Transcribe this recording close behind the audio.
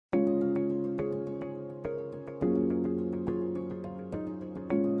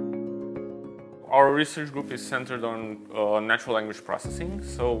Our research group is centered on natural language processing,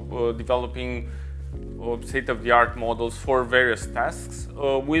 so developing state-of-the-art models for various tasks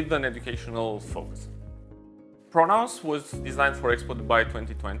with an educational focus. Pronouns was designed for Expo Dubai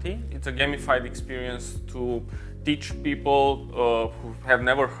 2020. It's a gamified experience to teach people who have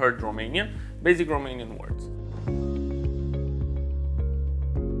never heard Romanian, basic Romanian words.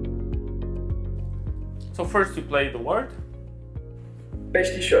 So first you play the word.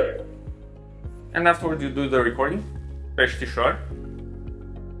 Peștișor. And afterwards you do the recording. Peștișor.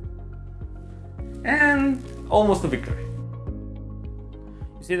 And almost a victory.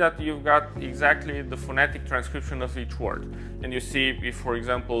 You see that you've got exactly the phonetic transcription of each word. And you see if, for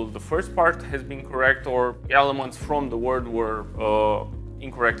example, the first part has been correct or elements from the word were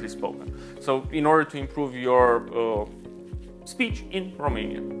incorrectly spoken. So in order to improve your speech in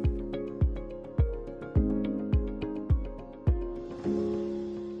Romanian.